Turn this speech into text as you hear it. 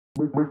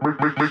Make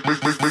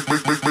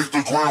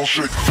the ground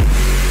shake.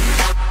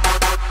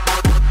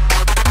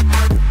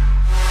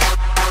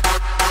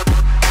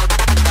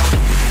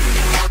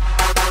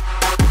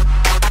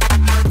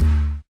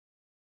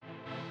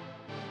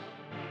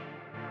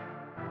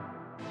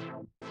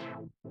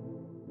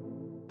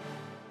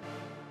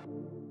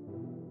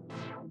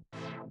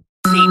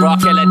 Raw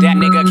killer, that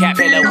nigga cat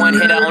pillar, one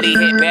hitter, only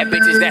hit bad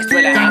bitches, that's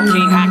thriller.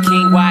 Hot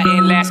king,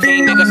 YN, last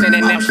king, nigga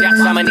sending them shots,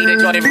 I'ma need a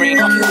Jordan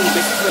ring. Fuck you,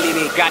 bitches really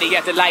need Gotti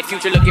at the light,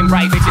 future looking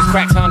bright, bitches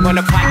crack tongue on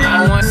the pipe.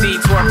 I don't wanna see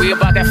twerk, we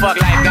about that fuck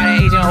life, got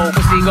an agent hoe,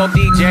 pussy go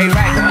DJ,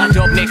 right? A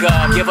dope nigga,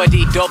 give a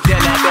D, dope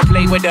dealer, don't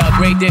play with a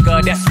great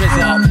digger, that's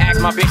Rizzo.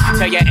 Ask my bitch to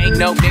tell ya ain't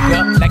no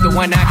nigga, like the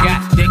one I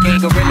got, dick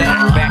ain't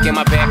gorilla. Back in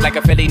my bag like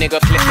a Philly nigga,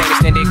 flip, ain't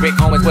extended,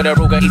 Rick Owens with a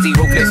Ruger, easy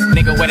ruthless.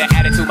 Nigga with an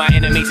attitude, my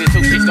enemies is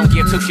two shits, don't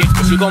give two shits,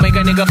 but you gon' make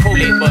a nigga pull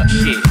it, but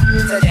shit.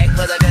 Today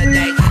was a good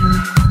day.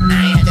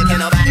 I ain't had to kill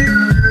nobody.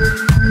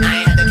 I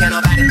ain't had to kill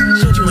nobody.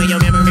 Shoot you in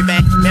your memory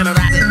bank,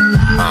 memorize it.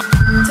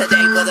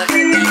 Today was a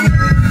good day.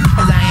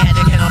 Cause I ain't had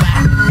to kill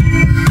nobody.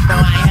 No,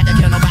 I ain't had to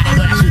kill nobody,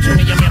 but I shoot you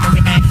in your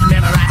memory bank,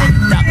 memorize it.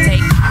 Duct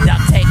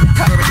tape,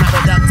 cover his mouth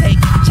with duct tape.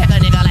 Check a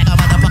nigga like a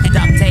motherfucking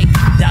duct tape,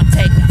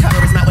 cover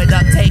his mouth with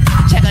duct tape.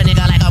 Check a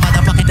nigga like a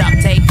motherfucking duct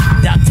tape,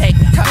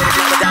 cover his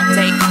mouth with duct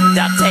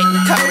tape,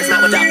 cover his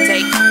mouth with duct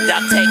tape, cover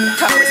his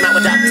mouth with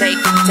duct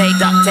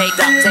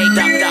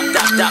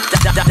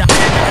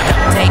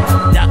tape,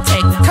 duct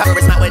tape, cover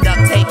his mouth with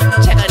duct tape.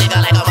 Check a nigga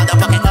like a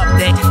motherfucking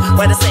update.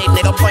 Where the safe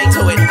nigga point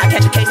to it. I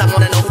catch a case, I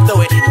wanna know who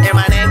threw it. And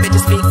my name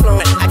bitches speak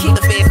fluent. I keep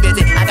the feds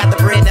busy. I got the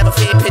bread, never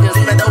feed pigeons.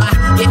 Even though I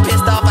get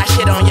pissed off, I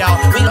shit on y'all.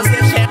 We don't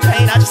sip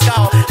champagne, I just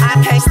go. I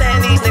can't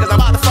stand these niggas,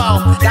 I'm about to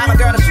fall. Got my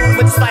girl to shoot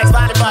with the spikes,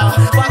 volleyball.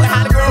 Walk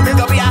behind the groom, it's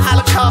gonna be a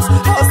holocaust.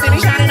 Whole city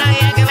shining, I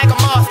ain't acting like a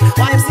moth.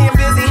 Why I'm seeing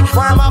busy?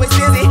 Why I'm always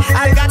busy?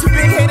 I done got too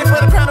big headed for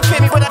the crown to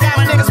fit me, but I got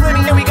my niggas with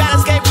me, and we got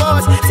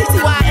skateboards.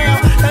 TTYL,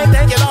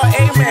 thank you Lord,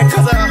 amen.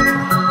 Cause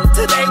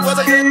today was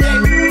a good day.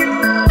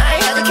 I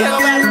ain't had to kill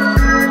nobody.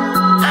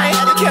 I ain't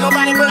had to kill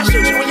nobody, but I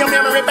shoot you in your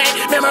memory bank,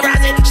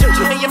 memorize it. Shoot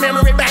you in your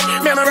memory bank,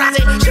 memorize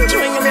it. Shoot you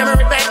in your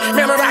memory bank,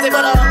 memorize it.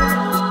 But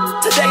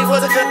today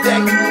was a good day.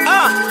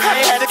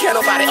 I ain't had to kill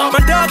nobody. My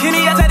dog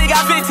Kenny, I said he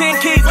got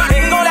 15 keys. And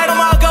he gon' let them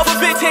all go for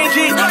 15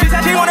 G's. She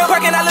said she wanna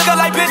work and I look up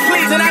like bitch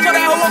please. And I told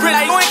that hoe one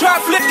like you ain't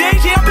tryna flip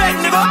DG, I'm back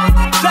nigga.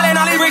 Selling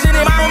all these reasons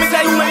in my homies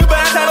say you ain't, but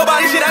I tell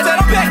nobody shit, I said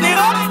I'm back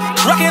nigga.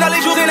 Rockin' all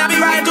these jewels and I be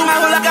riding through my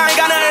hood like I ain't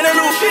got nothing to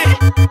lose shit.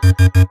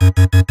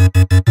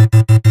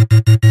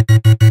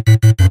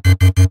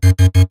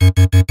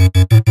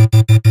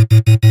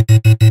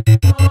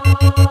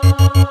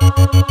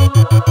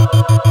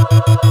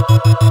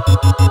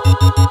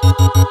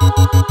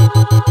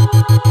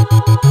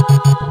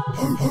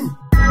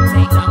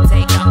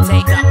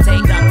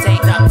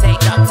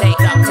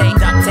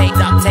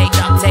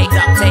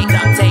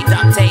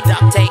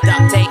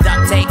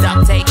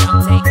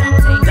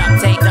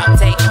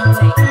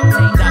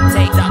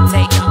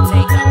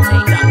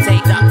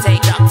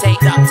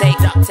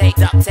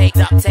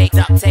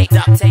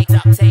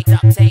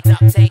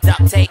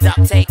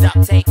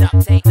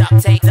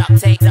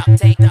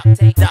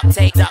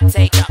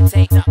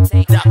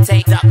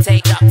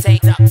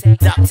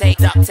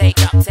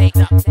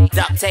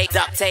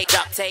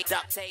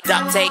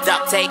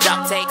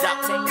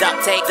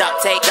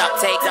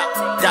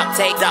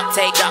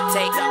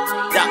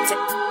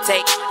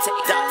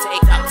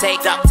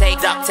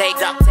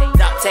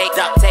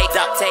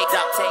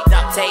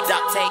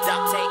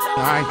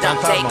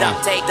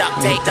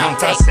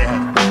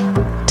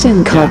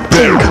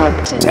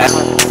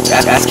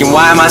 Asking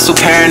why am I so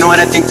paranoid?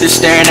 I think they're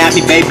staring at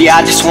me, baby.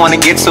 I just wanna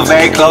get so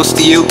very close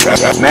to you.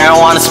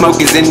 Marijuana smoke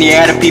is in the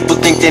air. The people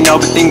think they know,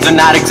 but things are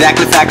not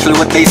exactly factually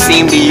what they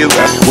seem to you.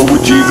 What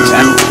would Jesus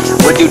do?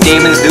 What do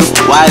demons do?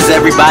 Why is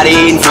everybody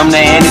eating from the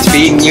hand that's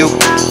feeding you?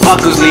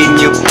 Fuck who's leading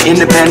you?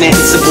 Independent,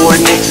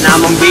 insubordinate, and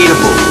I'm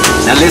unbeatable.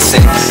 Now listen,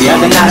 the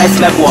other night I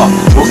slept walk.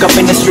 Woke up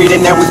in the street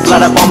and there was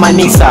blood up on my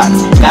knee socks.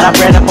 Got up,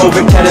 ran up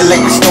over to the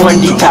liquor store and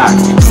detox.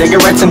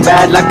 Cigarettes and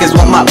bad luck is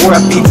what my or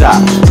a pizza.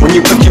 When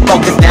you put your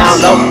focus down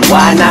low,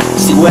 why not?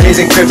 See what is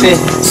encrypted,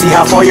 see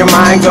how far your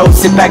mind goes.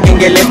 Sit back and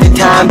get lifted,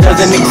 time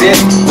doesn't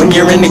exist. When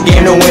you're in the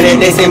game to win it,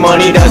 they say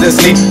money doesn't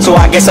sleep. So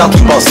I guess I'll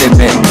keep on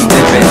sipping,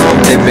 sipping,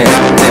 sipping,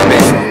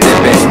 sipping,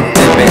 sipping,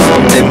 sipping,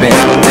 sipping,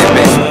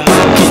 sipping.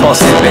 Keep on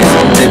sipping,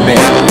 sipping,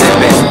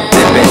 sipping,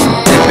 sipping,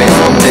 sipping,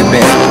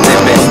 sipping,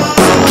 sipping.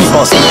 Keep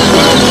on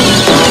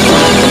sipping.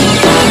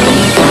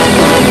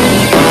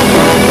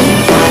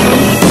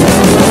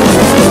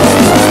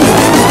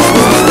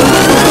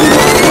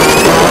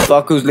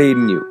 Fuck who's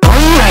leading you?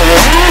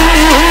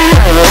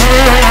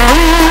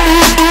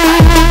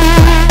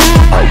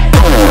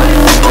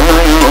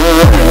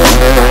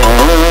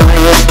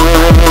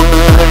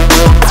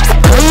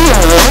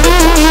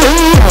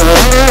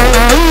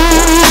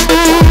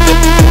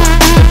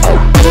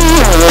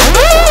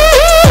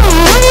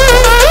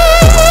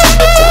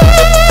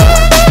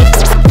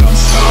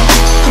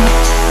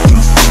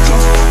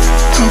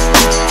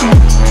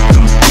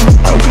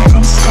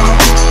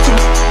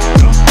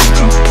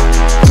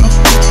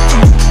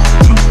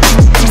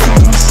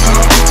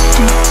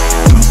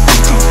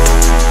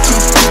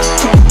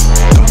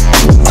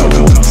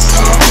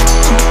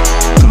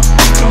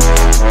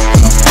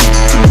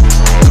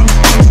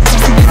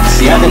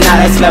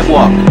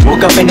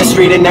 Woke up in the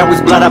street and there was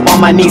blood up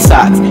on my knee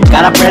socks.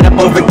 Got up, ran up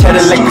over to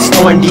the liquor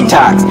store and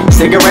detox.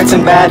 Cigarettes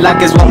and bad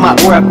luck is what my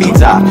aura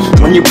feeds off.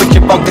 When you put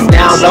your focus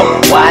down low,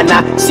 why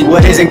not see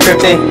what is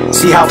encrypted?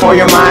 See how far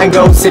your mind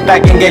goes, sit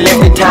back and get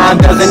lifted. Time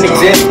doesn't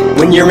exist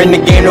when you're in the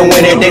game to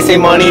win it. They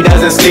say money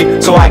doesn't sleep,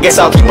 so I guess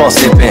I'll keep on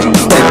sipping.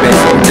 Sipping,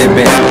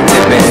 sipping,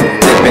 sipping,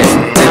 sipping,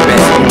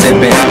 sipping,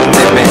 sipping,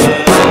 sipping.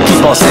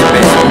 Keep on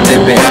sipping,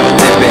 sipping,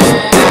 sipping,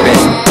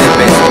 sipping,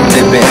 sipping,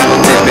 sipping,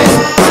 sipping.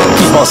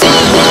 Keep on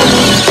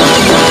sipping.